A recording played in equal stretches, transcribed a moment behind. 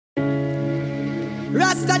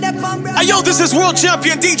Hey yo, this is world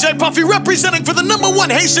champion DJ Puffy representing for the #1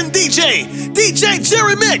 Haitian DJ, DJ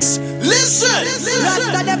Jerry Mix. Listen.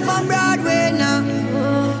 Rasta them from Broadway now.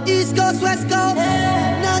 East Coast, West Coast,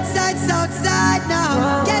 North Side, South Side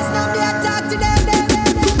now. Guess now they talk to them.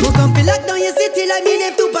 Who come feel lock down your city like me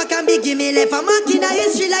name Tupac and Biggie. Me left a mark in a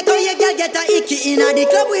history like how your girl get a icky in a the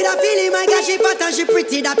club with a feeling. My girl she fat and she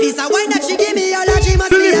pretty. That piece of wine that she give me all that she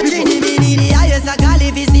must be a genie. Me need the highest I call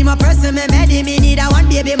if you see my person me made. Me need a one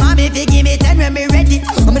baby mommy fi give me 10 when me ready.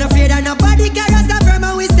 I'm not afraid of nobody cause Rasta firm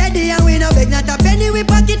and we steady. And we no beg not a penny. We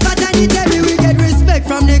pocket fat and it heavy. We get respect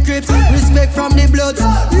from the Crips, respect from the Bloods,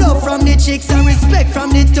 love from the chicks and respect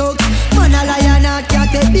from the thugs. Man a lion and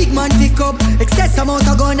cat a big man pick up. Excess amount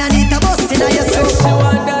of gun and it a bust in your soul. She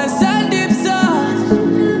want dance and dip so.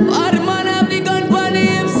 All the man have the gun for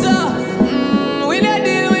him so. We no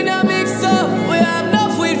deal, we no mix up. We have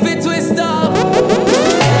enough weed fi twist up.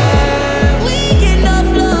 We get enough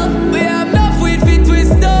love. We have enough weed fi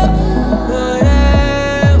twist up.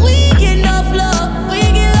 We get enough love. We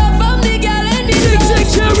get love from the girl and the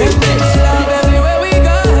DJ. Love everywhere we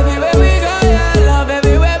go, everywhere we go. Yeah, love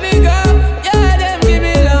everywhere we go. Yeah, them give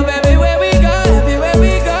me love everywhere we go, everywhere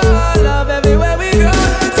we go. Love everywhere we go.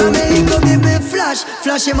 Family come give me flash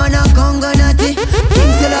him on a Congo natty.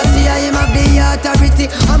 King Selassie I him have the authority.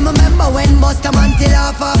 I'm a member when Busta Man till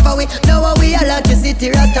half away. Now we all at the city,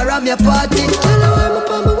 Rasta ram your party. Tell her I'm up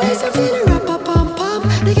on my waist, I feel the rapper pump pump.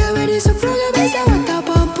 They get ready so program is a rock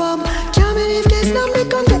pump pump. Can't believe this now me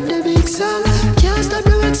come get the big song. Can't stop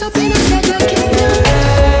the rocks up in a second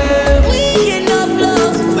kingdom. We get enough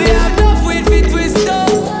love. We have enough weed fi twist up.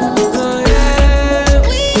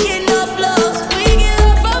 We get enough love. We get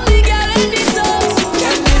love from the girl and the thugs.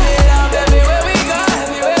 Give me love everywhere we go,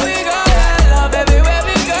 everywhere we go. Yeah, love everywhere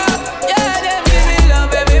we go. Yeah, them give me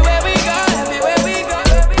love everywhere we go, everywhere we go.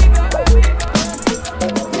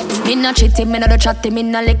 Me no chitty, me no do chatty, me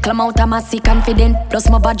no little amount of massy confident. Plus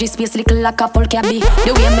my body space little like a full cabby.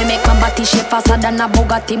 The way me make my body shape faster than a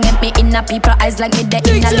Bugatti. Make me in a people eyes like me dead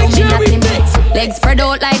in a Illuminati. Legs spread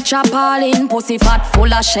out like chapalin. Pussy fat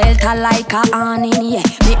full of shelter like a awning. Yeah,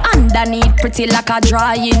 me underneath pretty like a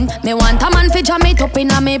drying. Me want a man fi jam it up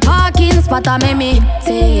in a me parking spot. A me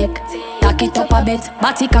take. Tack it up a bit.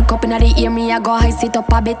 Body cock up in the ear. Me I go high sit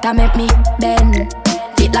up a bit. A make me bend.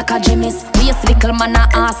 Fit like a Jimmy's. Waist little man a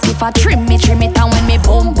ask if I trim it. And when me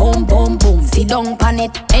boom, boom, boom, boom, sit down pan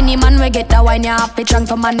it. Any man we get the wine, you have to drunk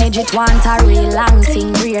to manage it. Want a real long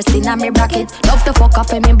thing, rear in a me bracket. Love to fuck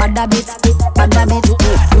off in me bad habits, bad habits.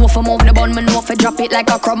 Know for move the bun, me know for drop it like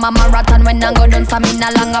a crumb a marathon. When I go down, so me na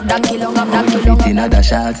long up, donkey long up, donkey long up. In other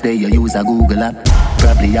shots, there you use a Google app.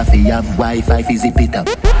 Probably have Wi-Fi, fi zip it up.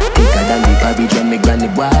 Thicker than the porridge when me granny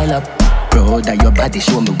boil up. Proud of your body,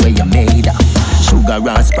 show me where you made up. Sugar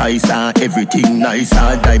and spice and everything nice.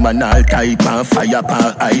 All diamond, all type and fire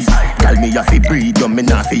pan ice. Tell me you fi breathe, you me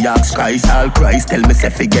not fi ask Christ. All Christ, tell me say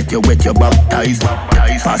fi get you wet, you baptized.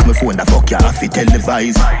 Pass me phone, the fuck you have fi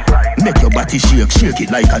televise. Make your body shake it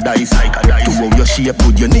like a dice. To how your shape,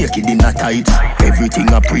 put you naked in a tight. Everything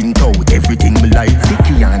I print out, everything me like.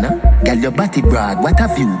 Kiana, girl your body broad, what a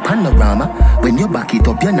view, panorama. When you back it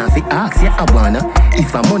up, you not fi ask, yeah I wanna.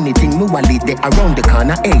 If a money thing, me wallet there around the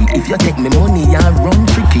corner. Hey, if you take me money, you run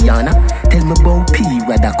Trickiana. Tell me about P,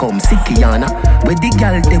 rather come Sickiana. Where the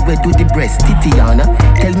girl, they will do the breast, Titiana.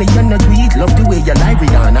 Tell me you're not do it, love the way you lie,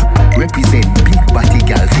 Rihanna. Represent big body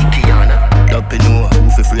girl, Sickiana. Don't be know who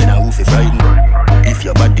fi afraid and who fi frightened. If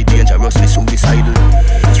your body dangerously suicidal,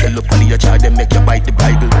 swell up on your child, then make you bite the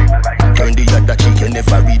Bible. Turn the other cheek, you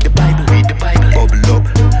never read the Bible. Bubble up,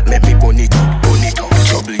 let me bun it up,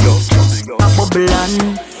 trouble you. Bubble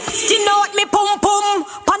on. Skin out me pum pum.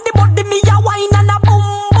 Pan the body me a wine and a boom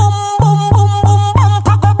boom boom boom boom boom.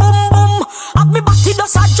 Pago boom boom. Have me body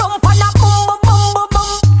does a jump and a boom boom boom boom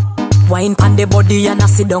boom. Wine pan the body and a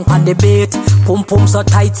sit down pan the bait. Pum pum so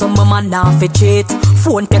tight so my man now fi cheat.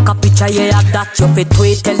 Phone take a picture, yeah, have that you fit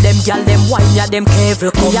tweet. Tell them gyal them wine, yeah, them careful.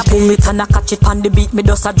 Me a pull it and a catch it on the beat, me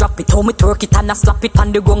just a drop it. How me twerk it and a slap it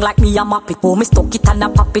on the gong like me a map it. How me stuck it and a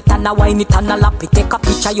pop it and a wine it and a lap it. Take a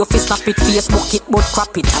picture, you fi snap it, Facebook it, but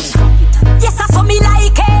crap it and yes, I saw me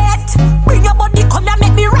like it. Bring your body, come and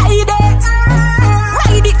make me ride it.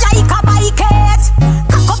 Ride it like a bike it.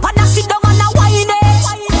 Cock up and a sit down and a wine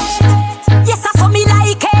it. Yes, I saw me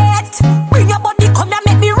like it. Bring your body, come and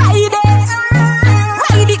make me ride it.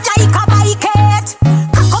 Like a bike it.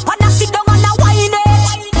 Cock up and a sit down and a wine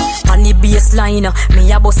it. On the baseline,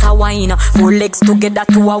 me a bust a wine. 4 legs together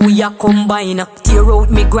to a we a combine. Tear out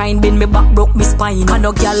me grind, bend me back, broke me spine. And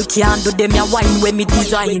no girl can't do them a wine when me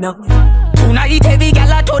design. Tonight heavy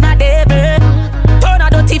gal a ton a devil. Ton a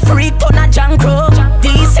dirty freak, ton a jankro.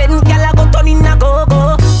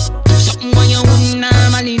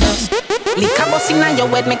 your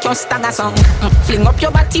head make you stagger song. Fling up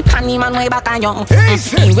your body, panty man way back on you.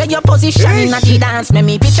 Where your position in the dance, make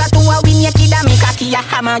me picture to a win your kid and me cocky a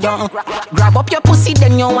hammer you. Grab up your pussy,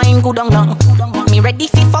 then you wine good on you. Me ready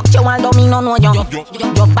fi fuck you, although me no know you.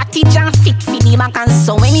 Your body jam fit fi the back and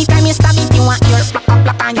so anytime you stab it, you want your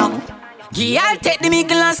black on you. Yeah, I'll take the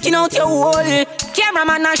mickle and skin out your hole.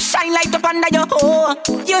 Cameraman a shine light up under your hole.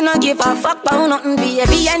 You no give a fuck about nothing,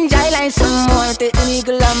 baby. Enjoy like some more. Take the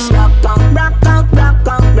mickle and rock out, rock out, rock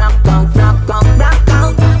out, rock out, rock out, rock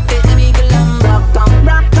out. Take the mickle and rock out,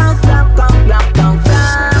 rock out, rock out, rock out,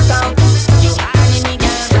 rock out. You are the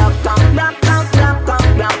mickle, rock out, rock out, rock out,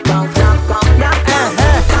 rock out, rock out, rock out.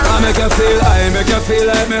 I make you feel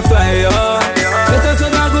like me fly, oh. Let us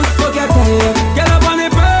with a good fuck your time. Get up on the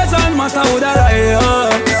person, matter who that I, oh.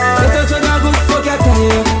 Let us with a good fuck your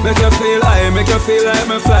time. Make you feel like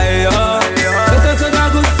me fly, oh. Let us with a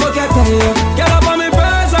good fuck your time. Get up on the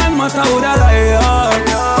person, matter who that I, oh.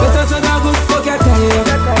 Let us with a good fuck your time.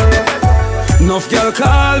 Enough girl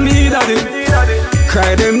call me daddy.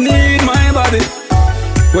 Cry them need my body.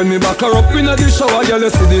 When me back her up in the shower, girl, you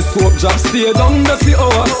see the soap drop, stay down the for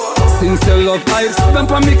hours. Since you love ice, stamp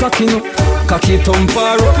on me cocky, no. Cocky thump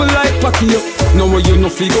her up like Packy, yo. Now where you no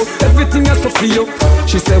figure, everything is so for you.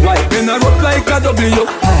 She say why, then I up like a W.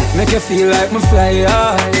 Make you feel like me fly,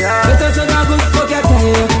 yeah. Let us have a good fuck your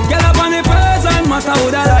time. Get up on the person, matter who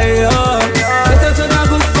that I, yeah. Let us have a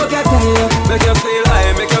good fuck your time. Make you feel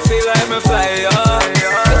like me fly, yeah.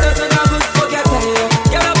 Let us have a good fuck your time.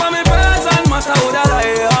 Get up on the person, matter who that I,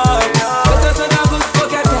 yeah. Let us have a good fuck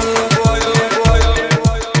your time.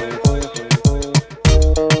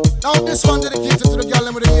 Now this one dedicated to the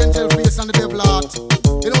girl with the angel face and the devil heart.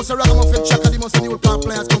 You know, so Ragamuffin Chaka, the most new plant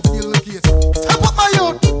players come to deal in the case. Step up my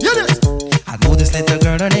youth, hear this. I know this little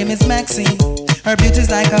girl, her name is Maxine. Her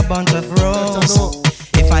beauty's like a bunch of roses.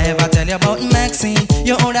 If I ever tell you about Maxine,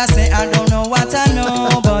 you older say I don't know what I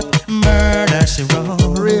know, but murder she wrote.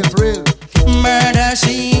 Real. Murder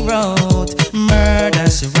she wrote. Murder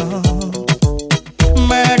she wrote.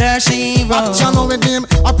 Murder she wrote. Action with him,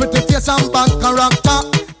 a pretty face and bad character.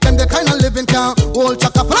 Them the kind of living can hold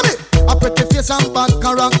Chaka. Follow me. A pretty face and bad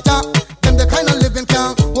character. Them the kind of living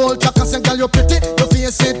can hold Chaka. Say girl you pretty, your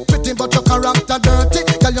face it pretty, but your character dirty.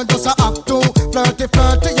 Girl you just a act too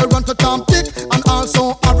flirty. You run to Tom Dick and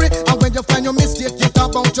also hurry. And when you find your mistake, you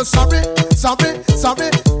talk about you sorry.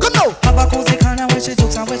 Come now. Have a cozy corner where she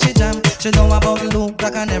jokes and where she jam. She know about the look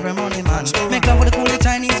like an every morning man. Make love with the cool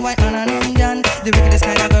Chinese, white and an Indian. The wickedest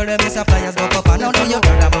kind of girl that miss a flyers go up. And now know you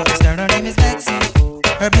heard about this girl, her name is Maxine.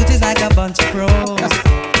 Her beauty's like a bunch of roses.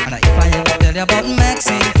 And if I ever tell you about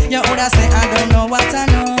Maxine, you would say I don't know what I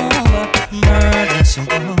know, but murder she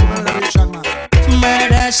wrote.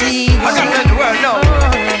 Murder she wrote. I gotta let the world know.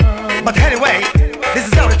 But anyway, this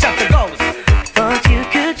is how the chapter goes. Thought you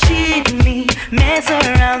could cheat me, mess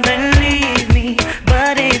around and leave me,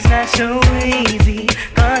 but it's not so easy,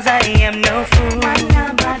 cause I am no fool.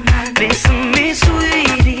 Listen me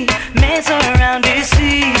sweetie, mess around,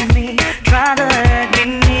 deceive me, try to hurt me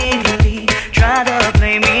neatly, try to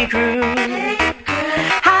play me cruel.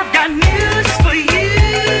 I've got news for you,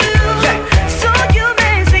 so you're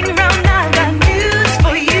messing around, I've got news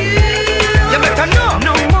for you. You better know.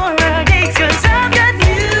 No more headaches, cause I've got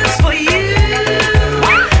news for you.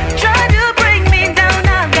 Try to bring me down,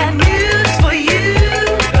 I've got news for you.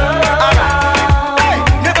 Hey,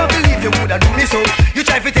 never believe you woulda do me so. You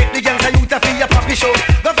try to take the gangs and you to feel your papi show.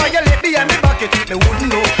 Go violate me and me back, you think me wouldn't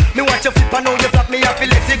know. Me watch you flip and now you flap me, I feel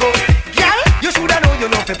let it go. Girl, you shoulda know you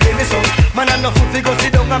know fi play me so. Man I know food fi go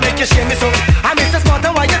sit down and make you shame me so. I Mr. Smart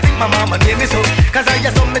and why you think my mama name me so? Cause I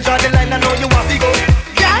just saw me draw the line and know you want fi go.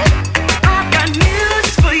 Girl, I've got news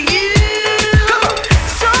for you.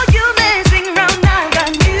 So you're messing around, I've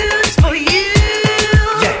got news for you.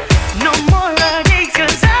 Yeah. No more headaches,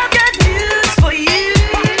 cause I've got news for you.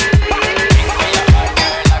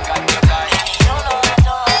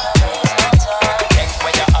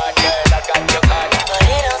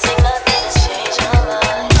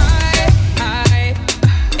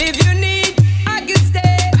 If you need, I can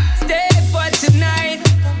stay for tonight.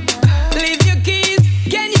 Leave your keys,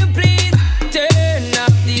 can you please turn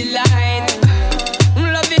up the light? I'm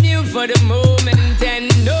loving you for the moment and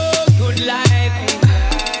no good life.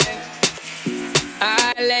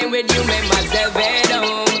 I lay with you, make myself at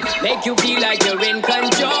home. Make you feel like you're in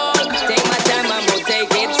control. Take my time, I'm gonna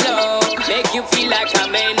take it slow. Make you feel like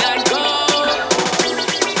I'm in and go.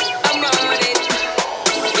 I'm on it,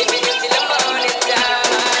 giving you till the morning time.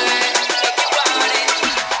 Make you want it.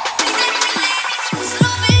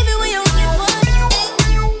 Slow baby when you wine for.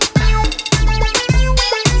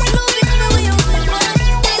 Slow baby when you wine for.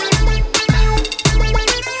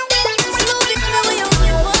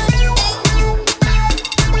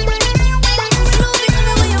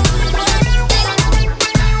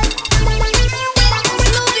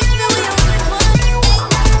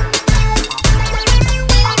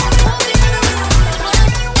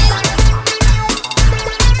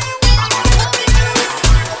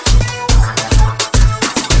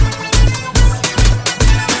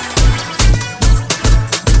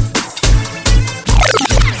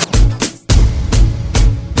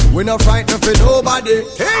 We no frightened for nobody,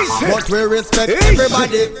 but we respect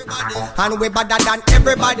everybody, and we better than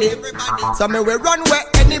everybody. So me we run where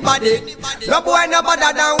anybody. No boy no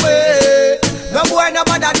better than we. No boy no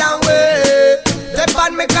better than we. Step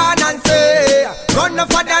on me can and say, run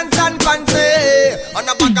up for dance and fancy. On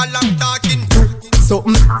a bag of long talking. Do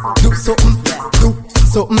something, do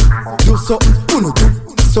something, uno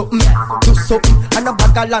do something, and a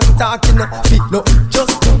bag of long talking. Feet no,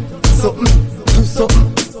 just do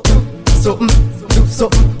something, do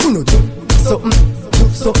something, uno do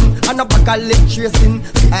something, and a bag of leg tracing.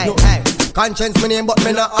 Hey. Conscience me name but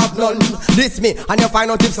me not have none. This me and you find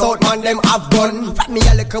out if South man them have gun. Fat me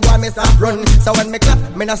a little boy me stop run. So when me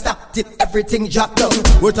clap me not stop till everything drop down.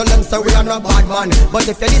 We tell them so we are not bad man, but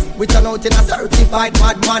if you this we turn out in a certified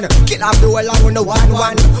bad man. Kill off the whole and we no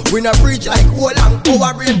one. We no preach like whole and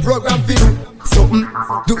our brain program for you. Something,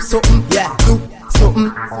 do something, yeah. Do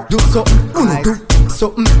something, uno do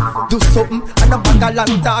something, and a bag of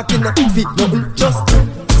long talking, feet nothing, just do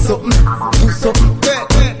something, do something,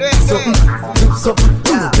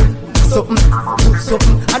 do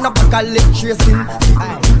something, and a bag of leg tracing.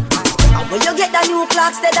 When you get the new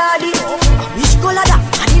clocks, the daddy, which color that?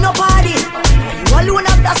 And in a party, you alone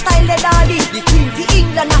have the style, the daddy. The queen for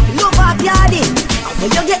England, have love of yardy.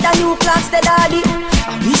 When you get the new clocks, the daddy,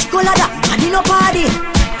 which color that? And in a party,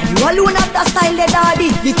 you alone have the style, the daddy.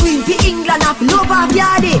 The queen for England, have love of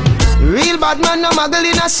yardy. Real bad man, no muggle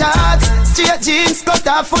in a shots. Straight jeans, cut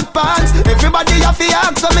off foot pants. Everybody have to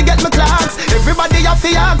ask when me get my clocks. Everybody have to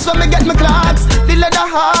ask when me get my clocks. The leather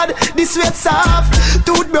hard, the sweat soft.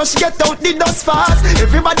 Toothbrush get out the dust fast.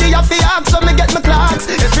 Everybody have to ask when me get my clocks.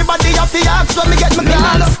 Everybody have to ask when me get my clocks.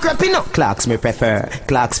 I love creeping up. Clocks me prefer.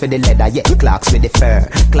 Clocks for the leather, yeah. Clocks for the fur.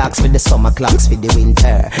 Clocks for the summer, clocks for the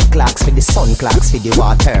winter. Clocks for the sun, clocks for the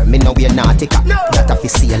water. Me know we're nautica, not a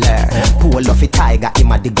sailor. Pull off a tiger,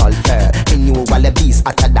 him a the golfer. Me knew wallabies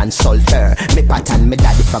hotter than sulfur. Me pattern me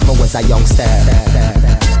daddy from I was a youngster.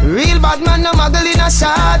 Real bad man no muggle in a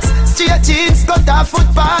shots. Straight jeans, cut off foot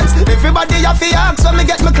pants. Everybody have to ask when me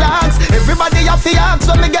get my clocks. Everybody have to ask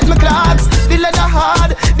when me get my clocks. The leather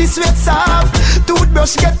hard, the sweat soft.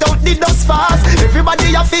 Toothbrush get out the dust fast.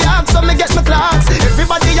 Everybody have to ask when me get my clocks.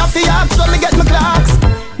 Everybody have to ask when me get my clocks.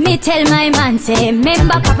 Me tell my man say,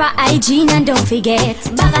 remember proper hygiene and don't forget.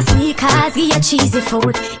 Bag of sneakers, give you cheesy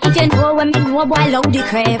food. If you know when me know boy loud the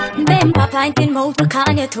crap. Remember planting mouth to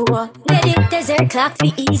can you too. Let it desert clock for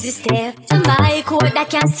easy step. To buy a coat that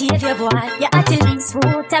can save your boy. You at least food,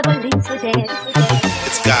 I will leave for dead.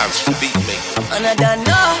 It's Gobs, the beat maker. And I don't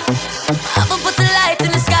know, I'ma put the light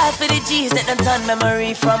in the sky for the G's that done turn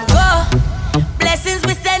memory from go. Blessings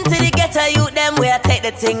we send to the ghetto youth, them where I take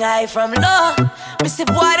the thing high from low. Me say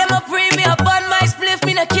boy, them a pre me up on my spliff,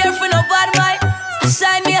 me no care for no bad mind.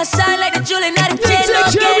 Shine me a shine like the jewel in the chain, no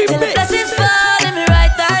get till the blessings fall in me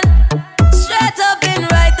right hand. Straight up in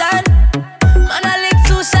right hand. Man I lick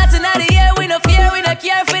 2 shots in the air, we no fear, we no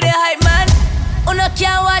care for the hype man. Who no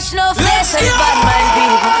can't watch no face of the bad mind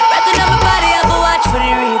people. Rapping on my body, I go watch for the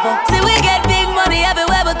reaper. See we get big money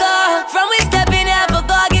everywhere we go. From we step in here, for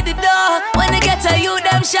go get the door. When they get to you,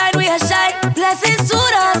 them shine, we a shine. Blessings to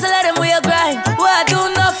the hustle, let them we a grind. Who I do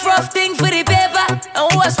enough rough thing for the paper, and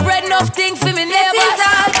who I spread enough thing for me neighbors. This is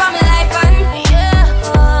all for my life and yeah.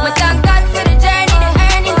 Me thank God for the journey, the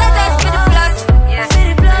earnings, not just for the plus. Yeah.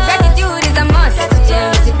 Gratitude is a must. Yeah.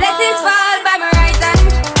 See blessings fall by my right hand,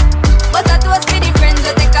 but I toast for the friends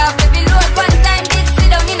that take off every load. One time did sit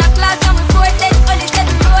down in a class and we bored dead. Only said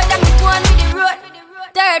the road and me go on with the road.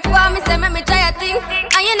 Third form, me say me try a thing,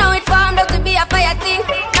 and you know it formed out to be a fire thing.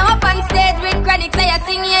 Now up on stage with chronic, say I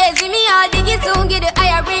sing, yeah. See me all diggy soon, get the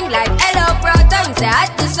higher ring like hello, brother. You say I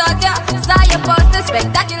had to shot ya, saw your poster,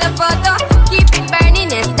 spectacular photo. Keep it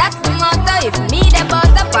burning, yes, that's the motto. If me the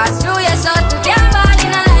butter pass through your shot, to get ball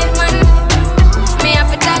in a life, man. Me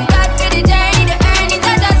have to thank God for the journey, the earnings,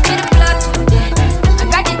 not just for the plus. Yeah,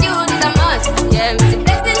 and gratitude is a must. Yeah, me see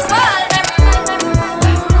blessings fall.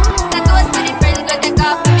 That goes to the friends, but they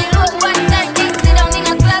call for me load. One time, kids sit down in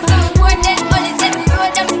a class, and we bored dead. Only said the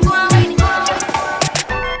road, and we go on with it.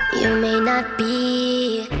 You may not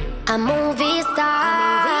be a movie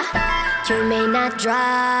star, you may not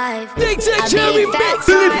drive a big fast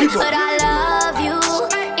car, but I love you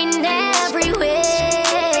in every way.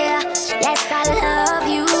 Yes, I love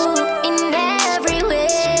you in every way.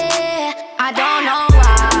 I don't know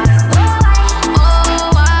why,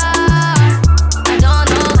 oh why, I don't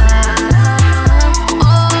know why,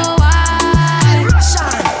 oh why.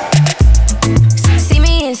 See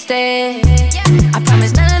me instead, I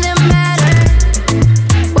promise none of them matter.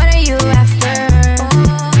 What are you after?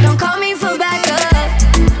 Don't call me for backup.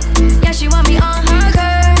 Yeah, she want me on her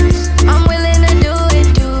curves.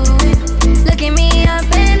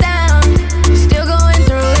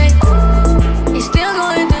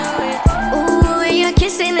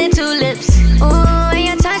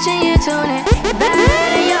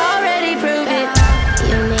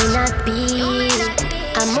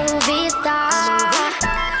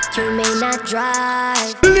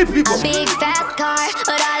 Jeremy people. A big fast car,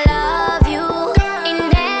 but I love you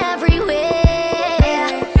in every way.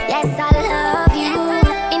 Yes, I love you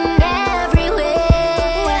in every way.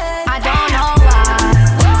 I don't know why.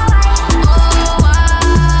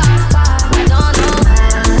 I don't know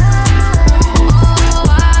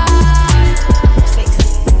why.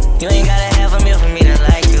 You ain't gotta have a meal for me to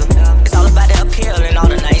like you. It's all about the appeal and all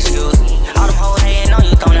the nice shoes. All them hoes hating on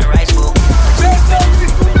you, throwing that rice bowl.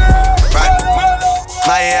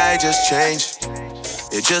 My AI just changed.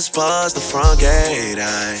 It just buzzed the front gate.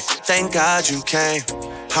 I thank God you came.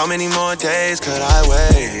 How many more days could I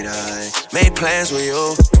wait? I made plans with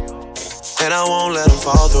you, and I won't let them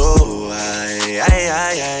fall through. I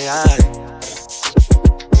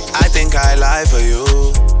think I lie for you.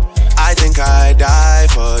 I think I die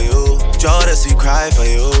for you. Jodeci cry for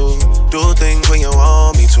you. Do things when you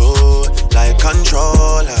want me to, like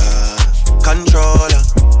controller.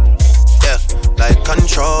 Yeah, like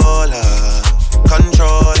controller.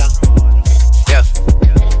 Yeah.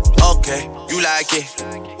 Okay, you like it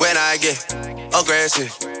when I get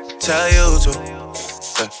aggressive. Tell you to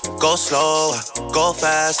go slower, go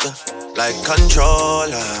faster, like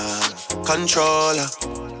controller.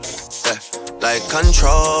 Yeah, like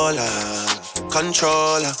controller.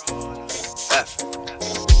 Yeah.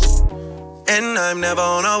 And I'm never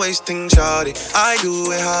on a wasting shawty. I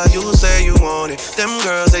do it how you say you want it. Them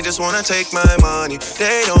girls, they just wanna take my money.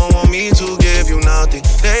 They don't want me to give you nothing.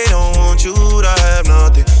 They don't want you to have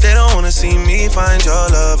nothing. They don't wanna see me find your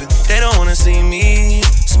loving. They don't wanna see me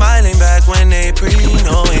smiling back when they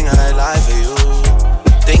knowing I lie for you,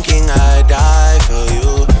 thinking I die for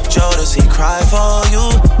you. Jodeci cry for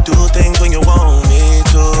you. Do things when you want me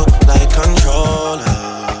to, like controller.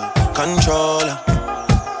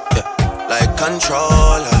 Like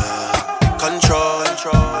controller.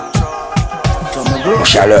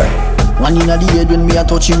 Shallow. One in the head when me a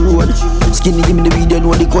touching road. Skinny give me the video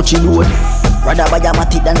know the coaching load. Rather buy a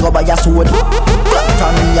matic than go buy a sword.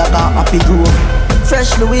 From me I got happy grove.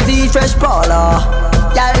 Fresh Louis V, fresh Paula.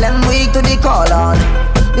 Y'all them weak to the call on.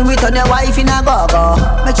 Do it on your wife in a go-go.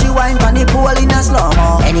 Make you wine pan the pool in a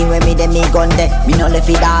slow-mo. Anyway, me dem me gun there, me no left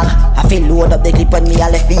it dog. I feel load up the clip when me a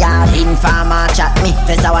left me hard. Informer chat me,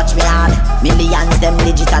 first I watch me hard. Millions them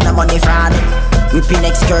legit and the money fraud. Whipping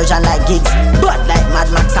excursion like gigs, blood like Mad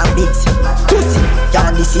Max and Biggs. Pussy,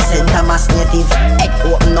 y'all this is St. Thomas native. Head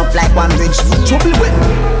open up like one bridge. Trouble with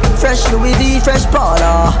fresh Louis V, fresh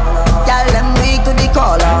Paula. Y'all them weak to the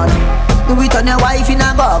call on. Do it on your wife in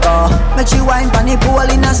a go-go. Make you wine pan the pool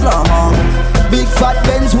in a slow-mo. Big fat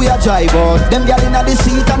Benz we a drive out. Them gal inna the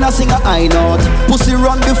seat and a sing a high note. Pussy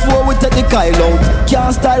run before we take the Kyle out.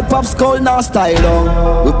 Can't style pop skull, nah style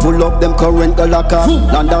out. We pull up them current go lock off.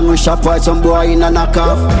 London we shop while some boy in a knock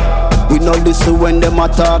off. We no listen when them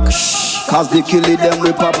attack. Cause they kill it them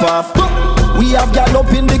we pop off. We have gal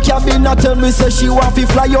up in the cabin and tell me say she want to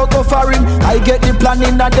fly out of foreign. I get the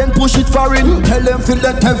planning and then push it foreign. Tell them feel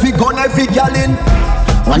that heavy gun every gal in.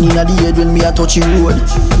 One in the head when me a touching road.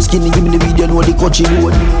 Skinny give me the video know the coaching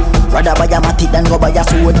load. Rather buy a matic than go buy a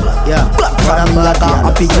sword. Yeah, black from me like a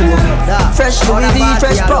happy grove. Fresh Louis V,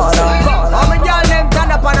 fresh Prada. All my gal them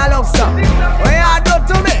turn up on a love song. What you do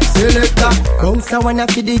to me? Selector, bounce a wanna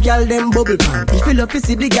feed the gal them bubble pan. If you love to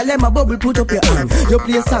see the gal them a bubble, put up your hand. You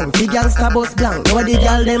play song, the gal star bus blank. Now the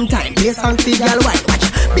gal them time, play song, the gal white. Watch,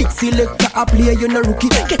 big selector a play, you no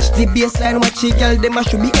rookie. Catch the baseline, watch the gal them a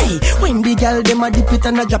should be. Hey, when the gal them a dip it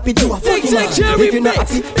and a drop it to a full man. If you not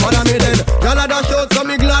happy, follow me then. Gal a dash out, so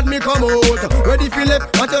me glad me come out. Ready Philip,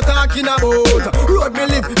 what you talking about? Road me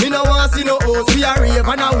live, me no want see no house. We a rave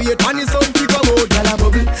and a wait, and it's something come out. Gal a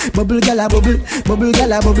bubble, bubble gal a bubble, bubble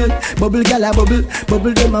gal a bubble. Bubble gala bubble,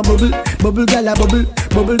 bubble dem a bubble, bubble gala bubble,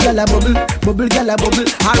 bubble gala bubble, bubble gala bubble.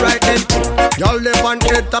 Alright then, y'all live on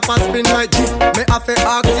head top a spin like this. Me have to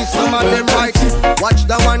ask if some of them right. Watch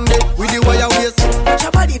the one day with the wire waist. Watch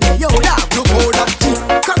your body there, yo dog. Look how that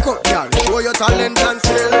cock up, y'all. Show your talent and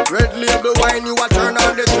skill. Red label wine, you a turn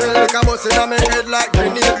on the trail. Like a bus inna me head like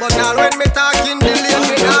grenade. But all when me talking, delay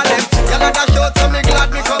me all them. Y'all a dash out, so me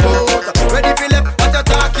glad me come out. Ready for left, what you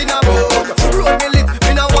talking about? Road me lit.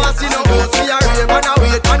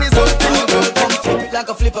 Like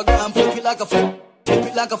a flipper, flip it like a flip, flip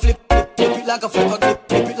it like a flip, flip it like a flipper,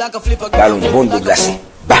 flip it like a flipper. Gal un bon de glacé.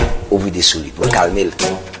 Bam, ouvre des souris pour calmer le.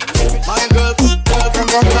 My girl,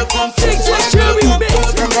 come fix it, Jerry Mix.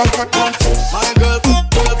 My girl,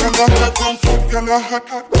 come fix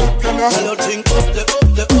Hello, think up the.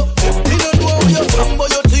 You don't know where you're from, but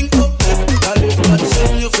you think up the. Girl, if God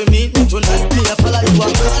send you for me tonight, me a follow you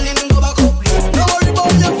and calling and go back up. Don't worry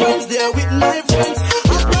about your friends, they're with my friends.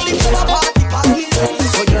 I'm ready for a party.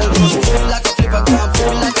 So girl, just feel like a flipper, can't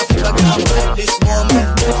feel like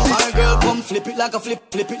like a flip,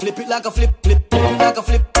 flip it like a flip, flip it like a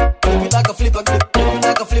flip, flip it like a flip, flip it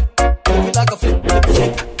like a flip, flip it like a flip,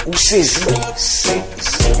 flip. Who says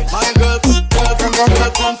my girl, come from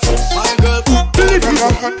my girl,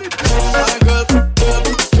 my girl,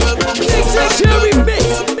 Jerry Mix.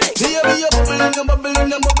 Baby, you're bubbling, bubbling,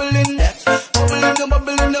 bubbling, bubbling,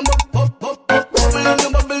 bubbling,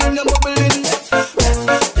 bubbling, bubbling.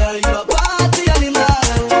 Girl, you a party animal.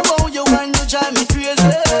 Oh, you want to drive me crazy.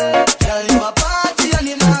 Girl, you a party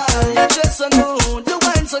animal. You dress so good, you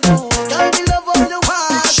wine so good. Girl, you love all you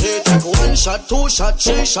want. She take 1 shot, 2 shot,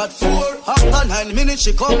 3 shot, 4. After 9 minutes,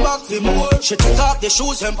 she come back for more. She take off the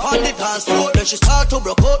shoes and on the dance floor. Then she start to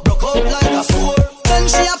broke out like a sword. Then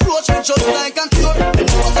she approach me just like a cure. And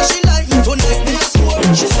knows that she like me tonight, me a score.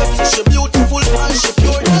 She sexy, she beautiful, and she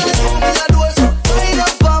pure. Girl, I know me a do so. Wind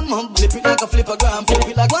up, bam, flip it like a flippergram, flip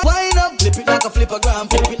it like wind up, flip it like a flippergram,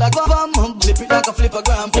 flip it like bam, flip it like a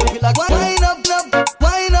flippergram, flip it like wind up,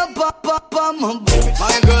 wind up, bam, flip it.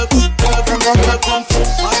 My girl, come from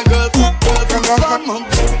my girl, bam,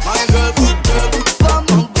 my girl, bam,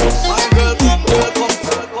 my girl, come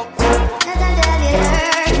from.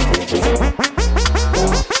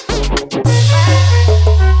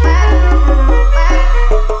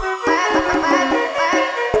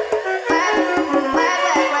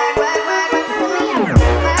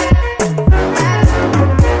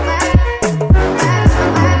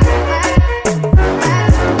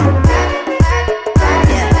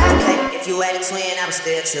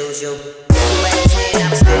 Choose you. If you ain't twin,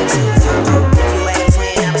 I'ma still choose you. If you ain't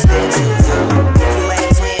twin, I'ma still choose you. If you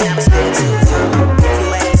ain't twin, I'ma still choose you. If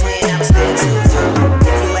you ain't twin, I'ma still choose you.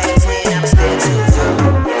 If you ain't twin, I'ma still choose you.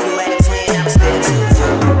 If you ain't twin, I'ma still choose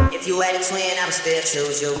you. If you ain't twin, I'ma still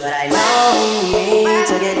choose you. But I know you need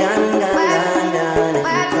to get done. If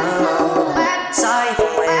you come over, sorry for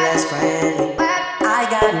way less friendly. I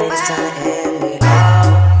got niggas tryna end me. Oh,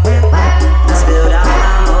 I spilled all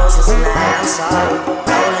my emotions tonight. I'm sorry.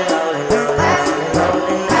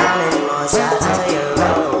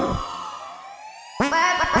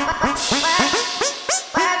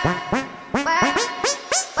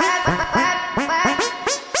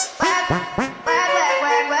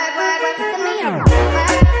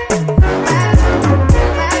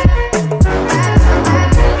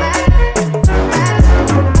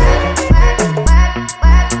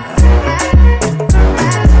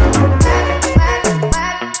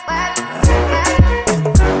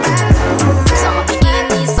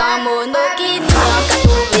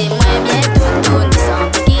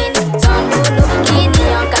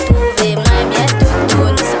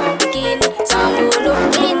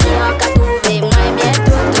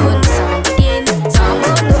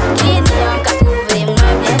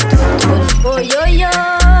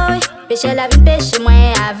 Pêcher la vie, pêcher moi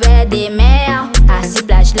avec des mers. Assis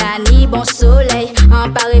plage la nuit, bon soleil.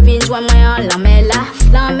 En Paris, vine, joint moi en l'emmène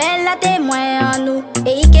la témoin en nous.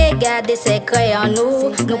 Et il qui garde des secrets en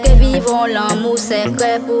nous. Nous qui vivons l'amour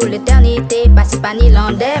secret pour l'éternité. Pas si pas ni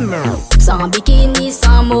l'endem. Sans bikini,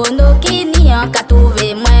 sans monokini. En qu'à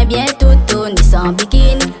trouver moins bien tout. Ni sans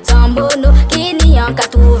bikini, sans monokini. En qu'à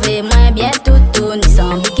trouver moins bien tout. Ni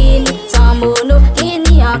sans bikini, sans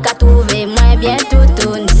monokini. En qu'à trouver moins bien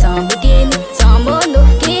tout. Ni sans bikini, sans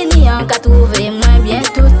monokini. En qu'à trouver moins bien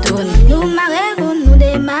tout. Nous marrons, nous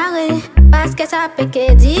démarrer. Parce que ça peut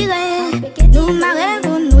que dire. Nous marrons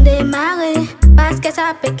pour nous démarrer. Parce que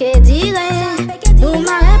ça peut que dire. Nous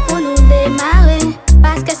marrons pour nous démarrer.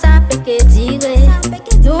 Parce que ça peut que dire.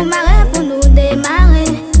 Nous marrons pour nous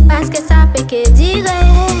démarrer. Parce que ça peut que dire.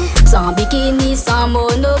 Sans bikini, sans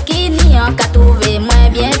monokini. En qu'à trouver moins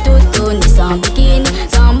bien tout. Ni sans bikini,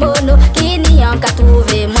 sans monokini. En qu'à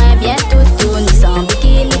trouver moins bien tout. Ni sans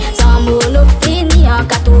bikini, sans monokini. En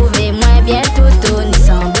qu'à trouver moins bien tout. Ni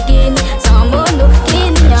sans bikini, sans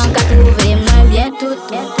monokini. En qu'à trouver moins bien tout.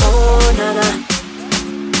 Oh nana,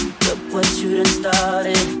 look what you done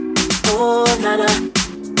started. Oh nana,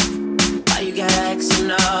 why you gotta act so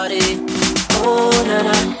naughty? Oh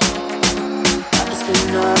nana, gotta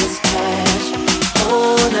spend all this cash.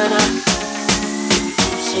 Oh nana,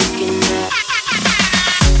 keep shaking that.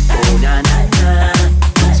 Oh na na na,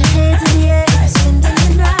 put your hands in the air, spending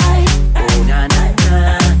the night. Oh na na na,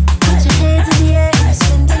 put your hands in the air,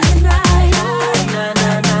 spending the night. Oh na na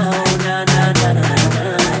na, oh na na na na na.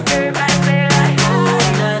 Everybody say like oh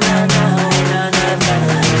na na na, oh na na na na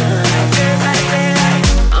na. Everybody say like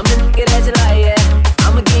I'ma get as you like, yeah.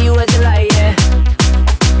 I'ma give you as you like, yeah.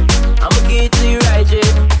 I'ma give it to you right,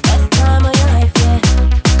 yeah. Let's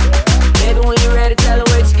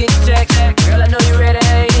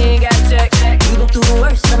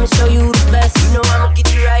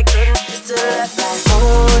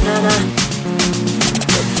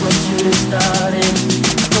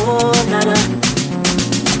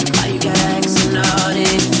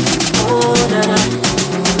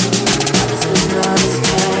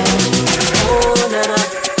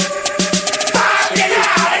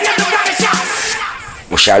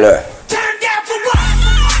chaleur.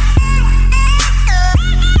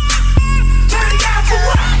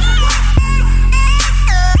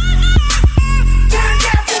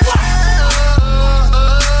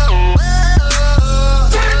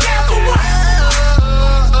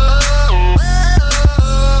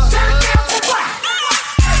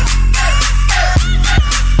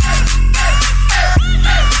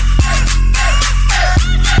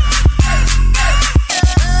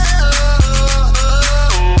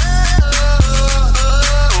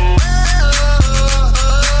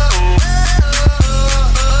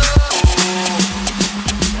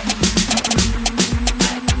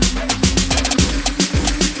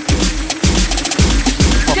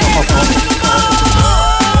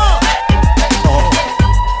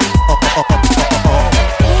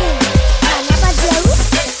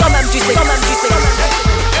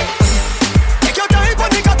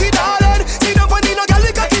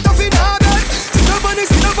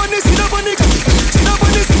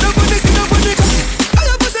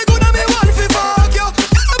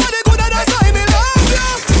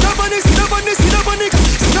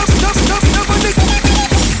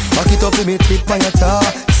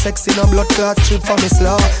 Sexy no blood clot strip for me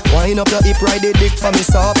slaw. Wind up your hip, ride the dick for me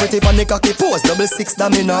saw. Pretty pan the cocky pose, 6 that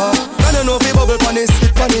me now. I don't know if you bubble pan it, sit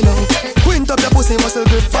pan it now. Quint up your pussy muscle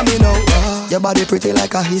grip for me now. Your body pretty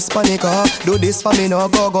like a Hispanic. Do this for me now,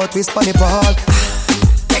 go twist pan the ball.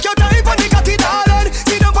 Take your time pan the cocky darling.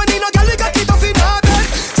 See the bunny no girl, the cocky tough in her bed.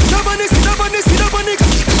 See the bunny, see the bunny, see the bunny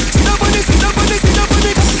cocky. See the bunny, see the bunny, see the bunny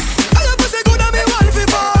cocky. All your pussy good and me want fi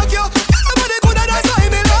fuck you. Your body good and that's why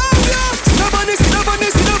me love you. See the bunny, see the bunny,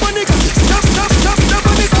 see the bunny cocky.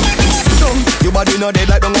 Your body no dead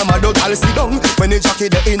like dung a mad dog, I'll sit down. When the jockey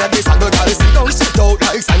the inna the saddle, I'll sit down. Sit out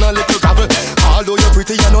like sand a little gravel. Although you're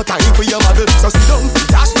pretty, you no time for your model. So sit down,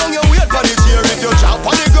 dash down your weight for the chair. If you drop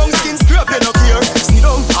on the ground, skin scrape, they no care. Sit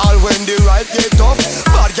down, all when the ride get tough.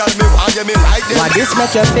 Bad girl me want you, me like them. Why this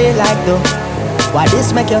make you feel like though? Why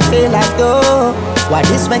this make you feel like though? Why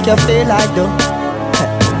this make you feel like though?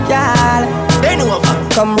 Girl, bend over.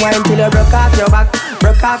 Come wine till you broke off your back.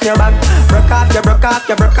 Broke off your back, broke off your, broke off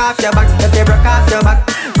your, broke off your back. If you broke off your back,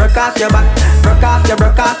 broke off your back, broke off your,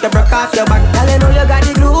 broke off your, broke off your back. Girl, you know you got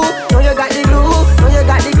the glue, know you got the glue, know you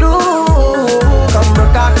got the glue. Come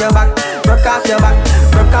broke off your back, broke off your back,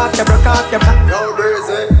 broke off your, broke off your back.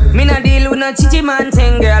 Me not deal with no chichi man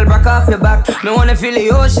thing, girl. Broke off your back, me wanna feel the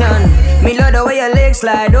ocean. Me love the way your legs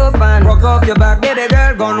slide open. Broke off your back, baby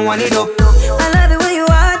girl, gon' wind it up. I love the way you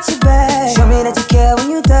watch your back. Show me that you care when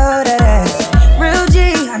you throw that ass. Real G,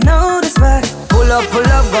 I know this back. Pull up,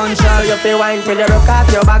 gunshot. You feel wine till you broke off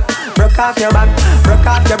your back. Broke off your back. Broke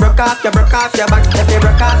off your, broke off your, broke off your back. If you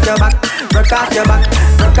broke off your back, broke off your back.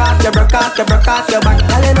 Broke off your, broke off your, broke off your back.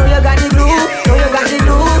 Girl, you know you got the glue. Know you got the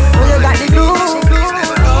glue. Know you got the glue.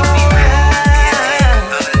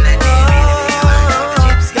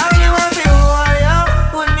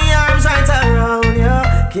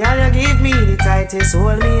 Can you give me the tightest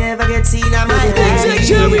hold me ever get seen on my life?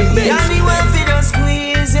 Can me one fi just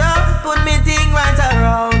squeeze you, put me thing right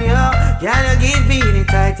around you. Can you give me the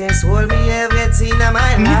tightest hold me ever get seen on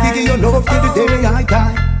my life? Me give you love till the day I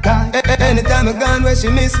die. Anytime I gone where she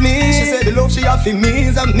miss me, she said the love she have for me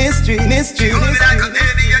is a mystery. Hold me like a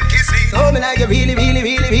baby and kiss me. Hold me like you really, really,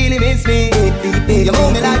 really, really miss me. You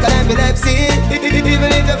move me like an epilepsy. Even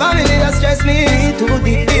if your family just stress me too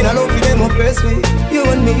deep, in a love for them oppress me. You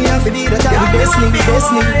and me have to be the time the best me.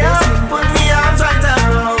 Put me arms right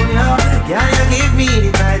around you. Can you give me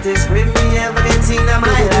the tightest grip me ever get seen on my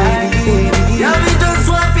life? Can me just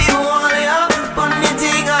want to hold you, put me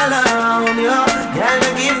thing all around you. Can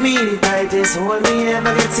you give me the tightest hold me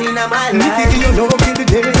ever get seen on my life? Me feel your love till the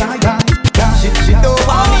day I die. She don't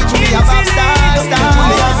want me to be a pop star. Me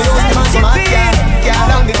have me host man so mad girl.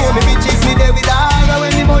 Long before me bitches me there with her.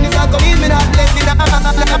 When the money start coming me not left it.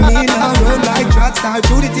 Me now run like track star.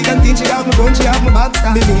 Through the thick and thin she have me gun, she have me back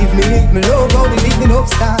star. Believe me love how we living up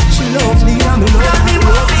star. She loves me and me love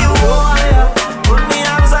her. Put me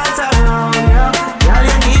arms right around you. Girl,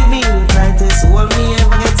 you give me the tightest hold me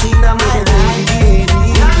ever get seen on my life.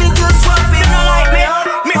 Girl, me just want to know like me.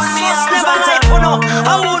 Me first never take one up.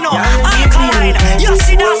 I won't know. Alkaline. You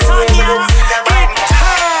see that song, yeah?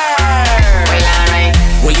 Well, alright.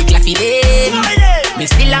 Well, you clap it in. Me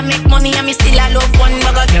still a make money and me still a love one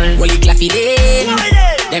bugger girl. Well, you clap it in.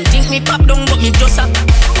 Them think me pop down, but me just a.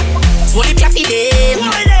 Well, you clap it in.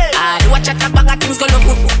 I do a chat bag of things gonna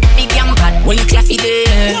put big and bad. Well, you clap it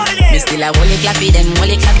in. Me still a well, clap it in. Well,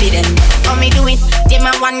 you clap it in. How me do it? They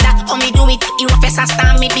ma wonder how me do it. You a face a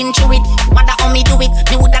star, me been through it. Wonder how me do it.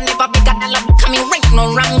 Me woulda never be got a love coming right.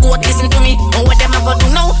 No wrong, go listen to me. Oh, what them a go do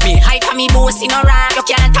now? Me hype and me boast in a rap. You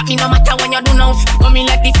can me no matter when you do now. But me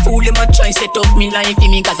like the fool, them a try set up me life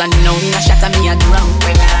in me, cause I know me a shot at me a do wrong.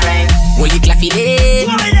 Well, alright. Well, you claffy day.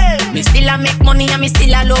 Me still a make money and me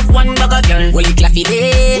still a love one bugger girl. Well, you claffy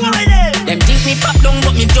day. Them think me pop down,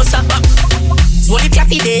 but me just a pop. So you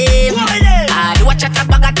claffy day. I do a chat a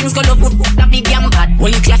bag of things, go love good, that big damn bad.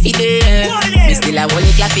 Well, you claffy day. Me still a well,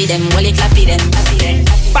 you claffy them, well, you claffy them.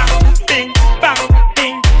 Bang, ding, bang,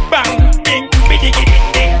 ding, bang, ding, biddy, ding,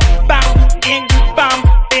 ding, bang, ding, bang,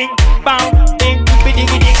 ding, bang, ding, biddy,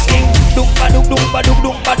 ding, ding. Dum ba dum dum ba dum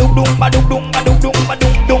dum ba dum dum ba dum dum ba dum dum ba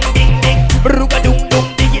dum dum ding ding. Bru ba dum dum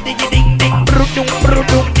ding ding ding ding. Bru dum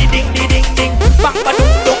ding ding ding ding. Bang ba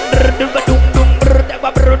dum dum ba dum dum bru da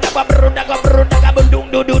ba bru da ba bru da ba bru da ba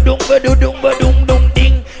dum dum dum dum ba dum dum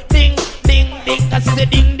ding ding ding ding. Cause it's a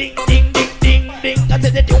ding ding ding ding ding ding. Cause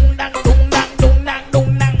it's a dum dang dum dang dum dang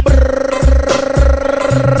dum dang.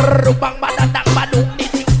 Brrrr bang ba da dang ba dum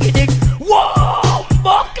ding ding ding. Whoa,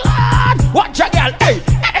 Buckland, watch a girl, hey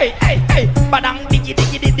hey hey hey. Ba dang ding ding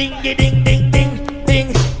ding ding ding ding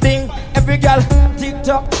ding ding. Every girl,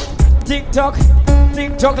 TikTok, TikTok,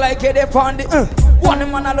 TikTok like it upon the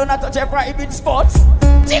one man alone at touch a private spots.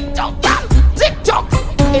 TikTok, girl, TikTok.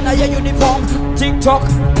 In a your uniform, TikTok.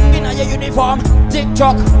 In a your uniform,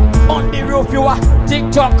 TikTok. On the roof you are,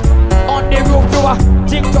 TikTok. On the roof you are,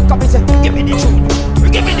 TikTok. Come and say, give me the tune,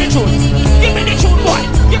 give me the tune, give me the tune, boy,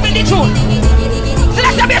 give me the tune.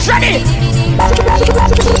 Select the best ready.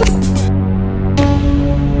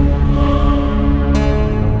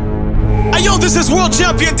 Yo, this is world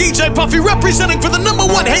champion DJ Puffy representing for the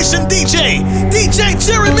 #1 Haitian DJ, DJ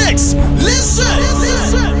Jerry Mix. Listen.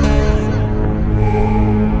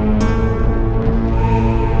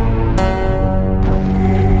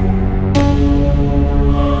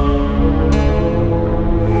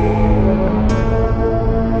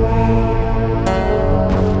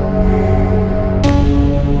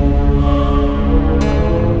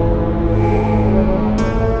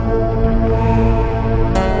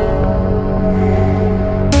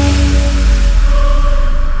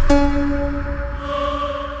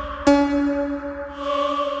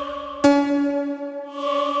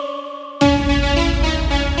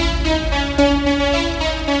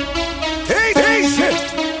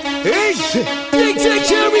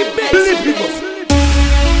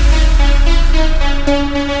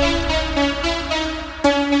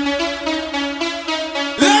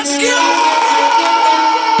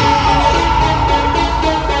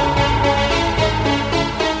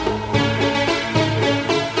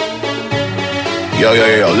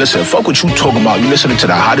 Yo, listen, fuck what you talking about. You listening to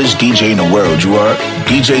the hottest DJ in the world, you are?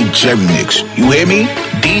 DJ Jerry Mix. You hear me?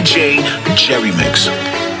 DJ Jerry Mix.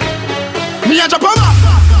 Me a Japan.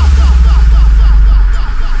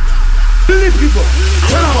 Believe people.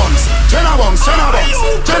 Jenna bombs. Ravers,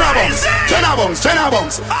 Jenna bombs. Jenna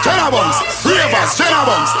bombs.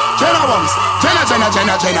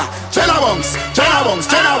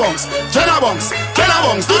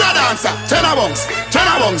 Do the dancer. Jenna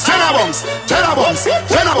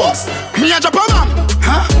bombs. Me a Japan.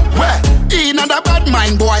 Huh? Where? In a bad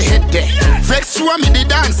mind boy head there. Vex you me the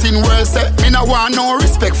dancing world say. Me no want no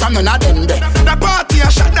respect from none of them there. The party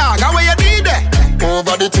a shot dog, how you did there?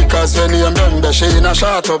 Over the tickers when you done the she in a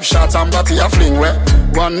shot up shots and body a fling where.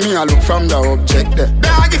 One me a look from the object there.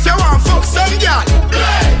 Dog if you want fuck some girl,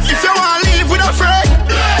 if you want live with a friend,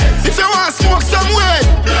 if you want smoke some weed,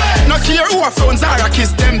 no care who a phones are a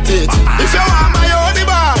kiss them teeth. If you want my own the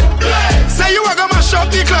bar, say you a go mash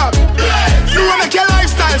up the club. You a make your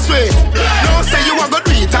lifestyle sweet. No say you a go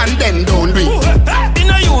do it and then don't do it. In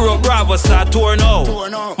a Europe Bravo start tour now.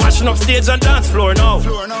 Mashing up stage and dance floor now.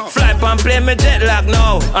 Fly and play me jet lag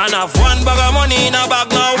now. And have one bag of money in a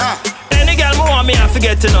bag now. Any girl more want me I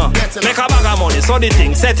forget to know. Make a bag of money so the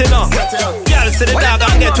thing set it up. Girl see the dog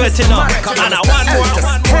and get wet enough. And a one more.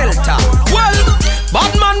 Well,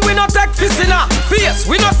 bad man we no take piss in a face.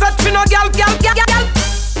 We no set for no girl.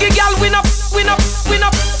 Girl we no fi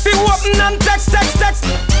open and text.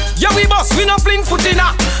 Yeah we boss we no fling foot in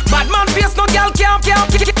a. Bad man face no girl can't.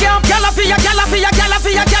 Gyal a fi ya.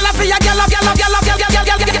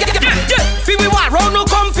 Fi we want round no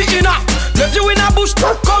comfy in a. Left you in a bush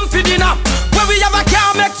comfy dinner. Where we have a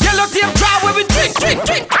car make yellow tape dry. Where we drink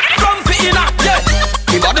comfy in a. Yeah.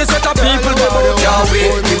 The body set up people can't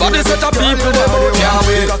wait. The body set up people can't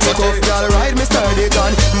wait. Take off girl ride me sturdy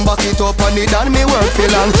gun. Back it up on it and me work for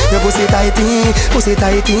long. Your pussy tighty.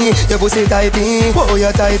 Your pussy tighty. Oh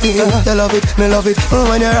you tighty. You love it, me love it.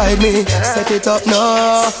 When you ride me, set it up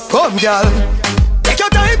now. Come girl. Take your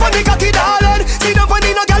time on the cocky darling. Sit down on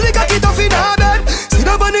the no girl the cocky tough in her bed. Sit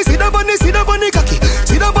down on the cocky.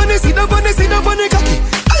 Sit down on the cocky.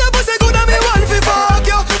 I your pussy good and me want fi fuck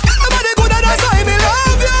you.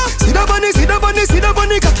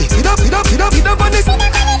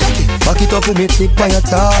 love with me tick by your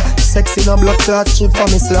tar. Sexy no blood clot strip for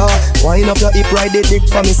me slaw. Wind up your hip, ride it dick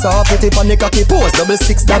for me saw. Put it on the cocky pose, double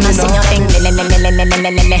six down me now.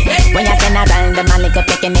 When you turn around, the man go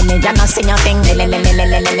taking in it. You know see your thing. Yo,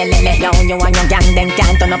 you and your gang them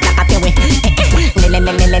can't turn up like a peewee. We no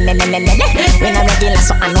regular,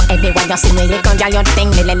 so I know everyone you see me. You go your thing.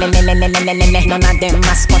 None of them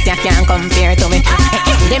mascot you can't compare to me.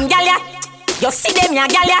 Them gal ya, you see them ya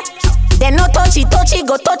gal ya. They no touchy, go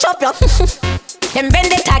touch up your. Them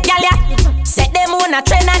vendetta gal ya. Set them on a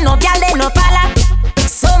train and no gal they no pala.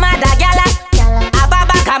 So mad a gal ya.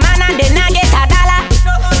 Ababa kamana they na get a dollar.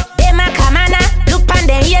 Them a kamana look pan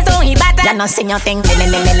the ears on he batter. You no see your thing.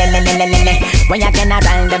 When you turn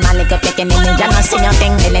around the man like a picking in it. You no see your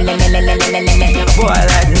thing.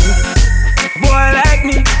 Boy like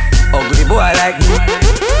me, ugly boy like me.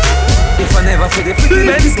 If I never feel the pretty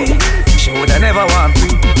Bensky, she woulda never want me.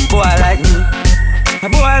 Boy like me, a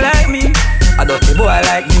boy like me, a dirty boy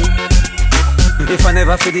like me. If I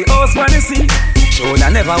never feel the house when you see, she woulda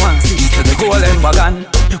never want see. She said the golden wagon,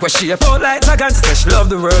 where she a out like dragon. She said she love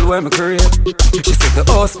the world where me create. She said the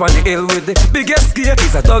house on the hill with the biggest gate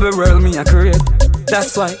is a double world me a create.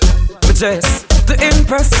 That's why me dress to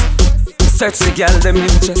impress. Search the girl them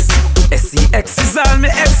interest. SEX is all me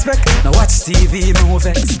expect. Now watch TV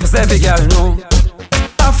movies, cause every girl know.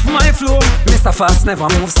 Off my floor, Mr. Fast never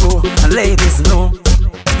move slow. And ladies know.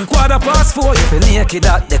 4:15, if you naked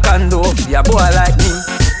at the condo. Be a boy like me,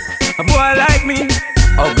 a boy like me,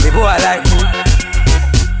 ugly boy like me.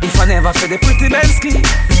 If I never feel the pretty Bensky,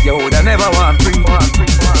 you woulda never want free.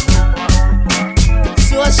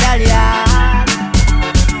 Social yeah,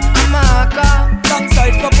 America.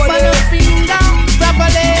 Alongside properly.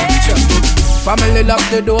 Family lock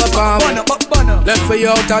the door for me. Left for you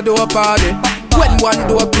out a door party. When one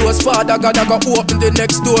door close, Father God I go open the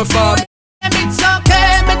next door for me. It's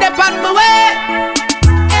okay, me dip on my way.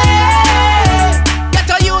 Get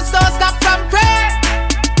to use those stop from pray.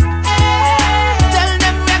 Tell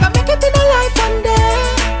them we gonna make it in a life one day.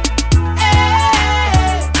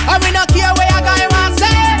 I mean no care where I go, I want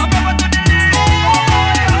say.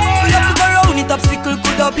 Obstacle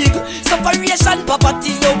could have big separation,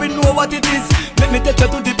 poverty, yo, we know what it is. Let me take you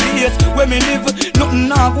to the place where me live. Nothing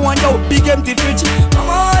now go on, yo, big empty fridge. I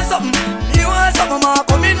want something, you want something, ma.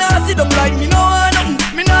 Come in and sit down like me, no want nothing.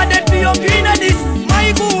 Me not dead for your green and this.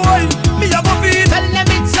 My goal, me a go feed. Tell them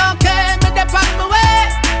it's okay, me dey pack my way.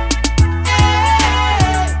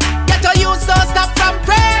 Get to use those stuff from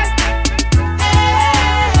prayer.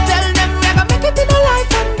 Tell them we gonna make it in a life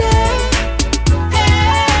one day.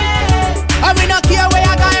 I mean, no care where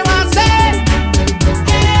I go, I want to say.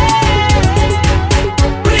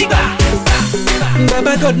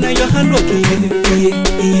 Baba God, now your hand working.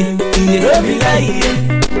 Don't be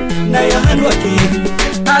lying. Now your hand working.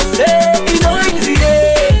 I say, it's no easy.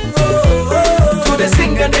 To the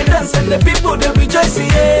sing and the dance and the people, they rejoice.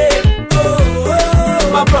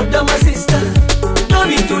 My brother, my sister, no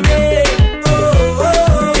need today.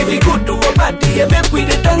 If you go to a party, you make with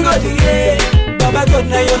the tango. Baba God,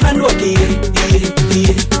 now your hand working.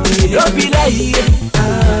 Don't be lying.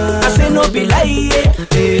 I say no be lying.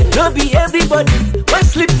 No be everybody. One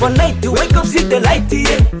sleep for night to wake up, see the light.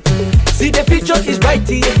 See the future is bright.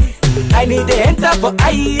 I need the enter for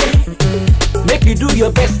eye. Make you do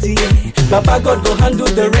your best. Baba God go handle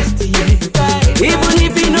the rest. Even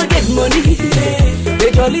if you no get money,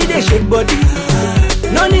 they jolly they shake body.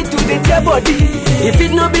 No need to dey tear body. If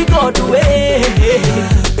it no be God way,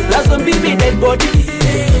 last one be dead body.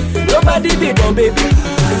 Nobody be no baby.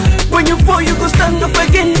 When you fall, you go stand up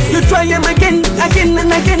again. You try him again and again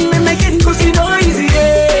and again. Cause it's no easy,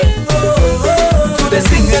 To the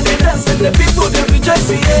sing and the dance and the people they rejoice,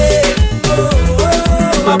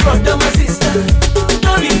 My brother, my sister,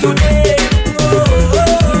 no need today.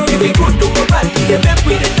 If you go to a party, you make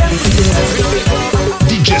with the dance.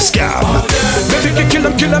 DJ Scam. Baby, kill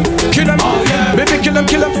him. Baby, kill him.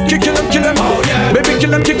 Baby, kill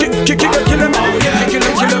him, kill him.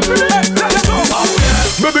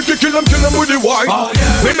 Baby, kill him with the wine.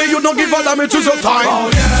 Maybe you don't give a damn to the time.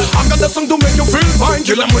 I got the song to make you feel fine.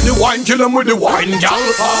 Kill him with the wine, girl. Baby,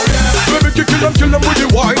 kill him with the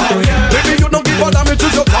wine. Maybe you don't give a damn to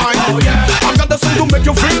the time. I got the song to make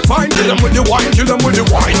you feel fine. Kill him with the wine, girl.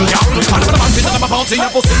 party, y'a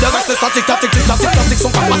possible de rester statique, statique, statique, statique.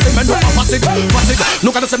 Sont pas passés, mais nous pas fatigue, fatigue.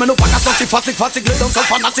 Nous connaissons, mais nous pas qu'à sortir, fatigue, fatigue. Les danseurs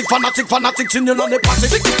fanatiques, fanatiques, fanatiques. Si nul en est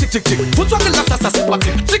pratique, tic, tic, tic, tic. Faut toi que la ça c'est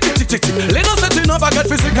pratique, tic, tic, tic, tic. Les danses c'est une baguette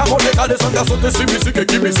physique, à mon égal, les sons garçons de si musique et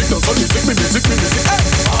qui musique, dans son musique, musique, musique.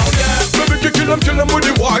 Baby, kill them with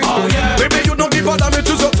the wine. Baby, you don't give a damn, it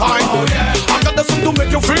is your time. I got the song to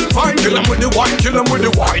make you feel fine. Kill them with the wine, kill them with the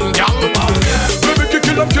wine, girl. Baby,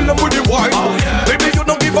 kill them with the wine. Baby, you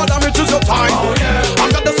don't give a damn, it is your time. I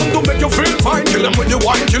got the song to make you feel fine. Kill them with the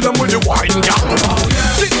wine, kill them with the wine, girl.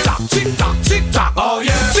 Tick tock, tick tock, tick tock. Oh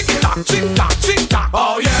yeah. Tick tock, tick tock, tick tock.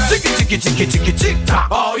 Oh yeah. Tick tick tick tick tick tick tock.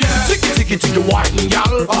 Oh yeah. Tick tick tick wine,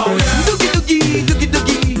 girl. Oh yeah. Doogie doogie doogie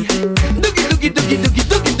doogie. Doogie doogie doogie doogie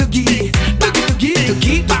doogie doogie. Doogie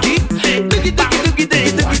doogie doogie doogie doogie.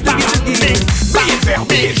 Billet vert,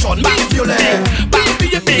 billet jaune, billet violet.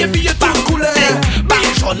 Billet par couleur.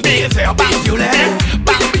 Billet jaune, billet vert, billet violet.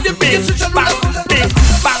 Billet c'est jaloux la couleur.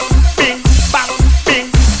 Bang bing bang bing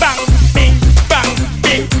bang bing bang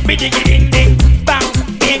bing. Bidigi ding ding. Bang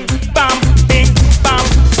bing bang bing bang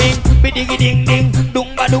bing. Bidigi ding ding.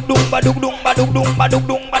 Dung ba dung dung ba dung dung ba dung dung ba dung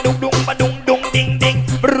dung ba dung dung ba dung dung ding ding.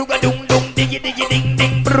 Bruga dung dung digi digi ding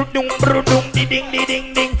ding. Bru dung di ding di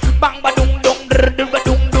ding ding. Bang ba dung dung dr ba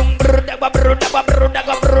dung dung bru da ba bru da ba bru da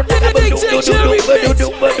ba bru da ba dung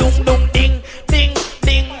dung ba dung dung ding ding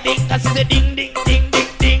ding ding. I say ding ding ding ding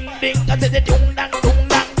ding ding. I say dung dang dung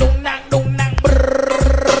dang dung dang dung dang.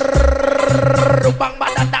 Bang ba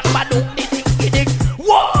da dang ba dung di ding ding.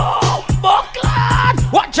 Whoa, Buckland.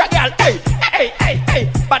 Watch a girl, hey hey hey hey.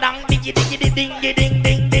 Ba dang digi digi ding ding ding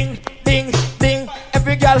ding ding ding ding.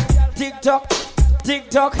 Every girl, tick tock, tick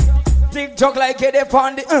tock. TikTok like it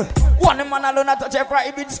upon the one man alone at touch a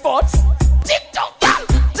private spots. TikTok, girl,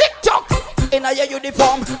 TikTok. In a your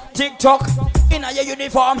uniform, TikTok. In a your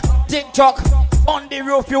uniform, TikTok. On the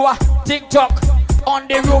roof you are, TikTok. On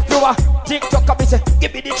the roof you are, TikTok. I say,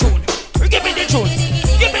 give me the tune, give me the tune.